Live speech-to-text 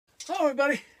Hello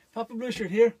everybody, Papa Blue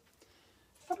Shirt here.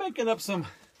 I'm making up some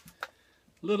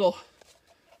little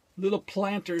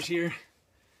planters here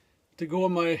to go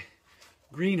in my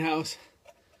greenhouse.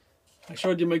 I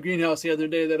showed you my greenhouse the other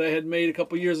day that I had made a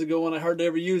couple years ago and I hardly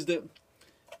ever used it.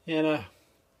 And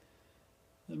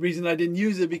the reason I didn't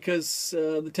use it because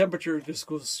the temperature just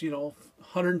goes,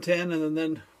 110 and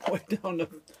then went down to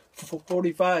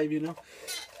 45,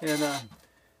 And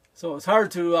so it's hard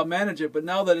to manage it. But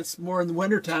now that it's more in the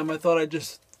winter time, I thought I'd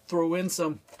just throw in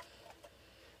some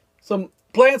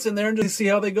plants in there and just see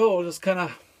how they go. Just kind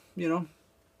of,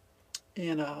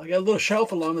 And I got a little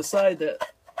shelf along the side that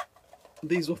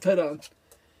these will fit on.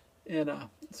 And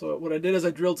so what I did is I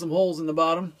drilled some holes in the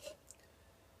bottom.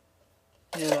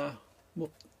 And we'll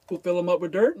fill them up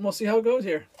with dirt and we'll see how it goes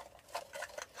here.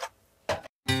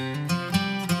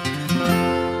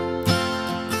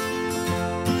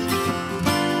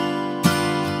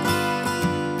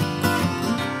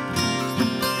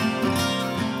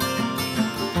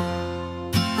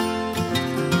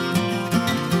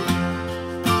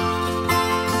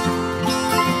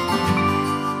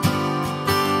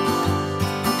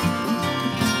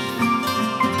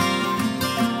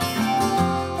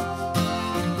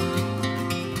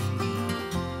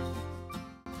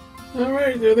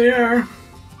 Alright, there they are.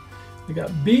 We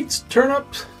got beets,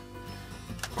 turnips,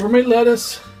 gourmet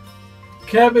lettuce,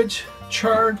 cabbage,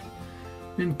 chard,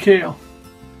 and kale.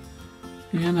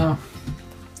 And I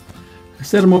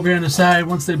set them over here on the side.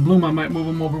 Once they bloom, I might move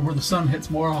them over where the sun hits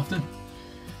more often.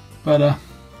 But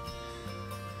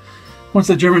once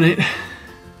they germinate.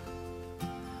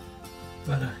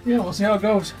 But yeah, we'll see how it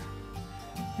goes.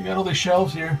 You got all these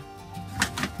shelves here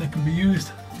that can be used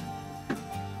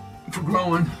for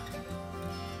growing.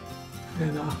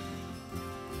 And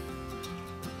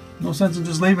no sense in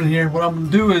just leaving it here. What I'm going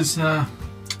to do is cut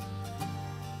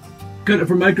it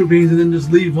for microgreens and then just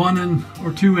leave one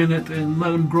or two in it and let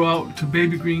them grow out to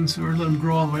baby greens or let them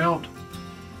grow all the way out.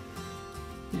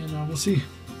 And we'll see.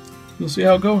 We'll see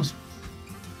how it goes.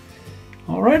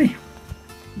 Alrighty.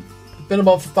 It's been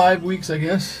about 5 weeks, I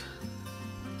guess.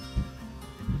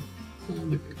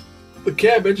 The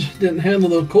cabbage didn't handle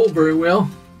the cold very well.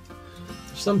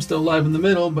 Some still alive in the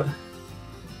middle, but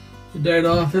it died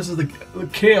off. This is the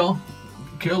kale.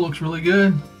 The kale looks really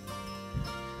good.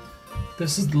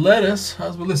 This is the lettuce. I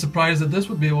was really surprised that this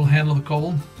would be able to handle the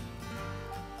cold.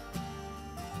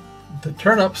 The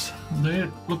turnips, they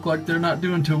look like they're not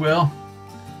doing too well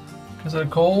because of the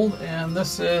cold. And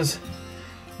this is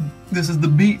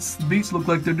the beets. The beets look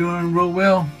like they're doing real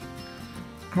well.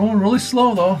 Growing really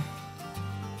slow though.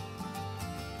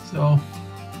 So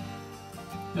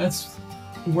that's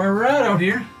where we're at out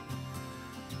here.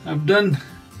 I've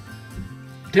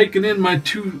taken in my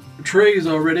 2 trays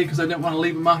already because I didn't want to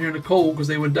leave them out here in the cold because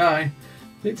they would die.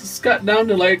 They just got down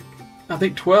to like, I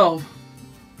think 12.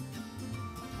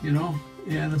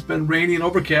 And it's been rainy and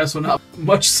overcast, so not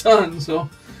much sun, so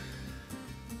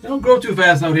they don't grow too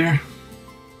fast out here.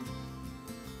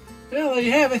 Well, there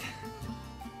you have it.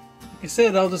 Like I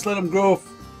said, I'll just let them grow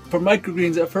for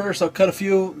microgreens at first. I'll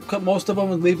cut most of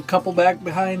them and leave a couple back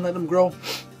behind, let them grow.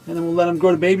 And then we'll let them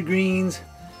grow to baby greens.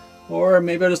 Or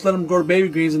maybe I'll just let them grow to baby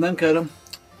greens and then cut them.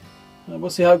 We'll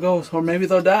see how it goes. Or maybe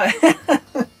they'll die.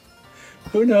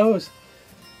 Who knows?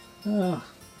 Need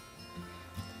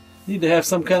to have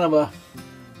some kind of a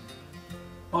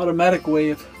automatic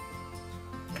way of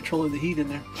controlling the heat in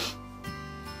there.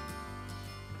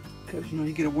 Because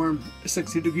you get a warm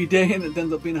 60-degree day and it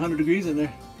ends up being 100 degrees in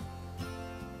there.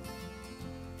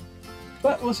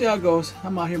 But we'll see how it goes.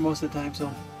 I'm out here most of the time,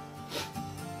 so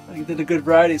I did a good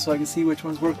variety so I can see which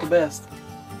ones work the best.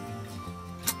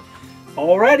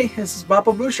 Alrighty, this is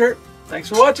Papa Blue Shirt. Thanks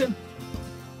for watching.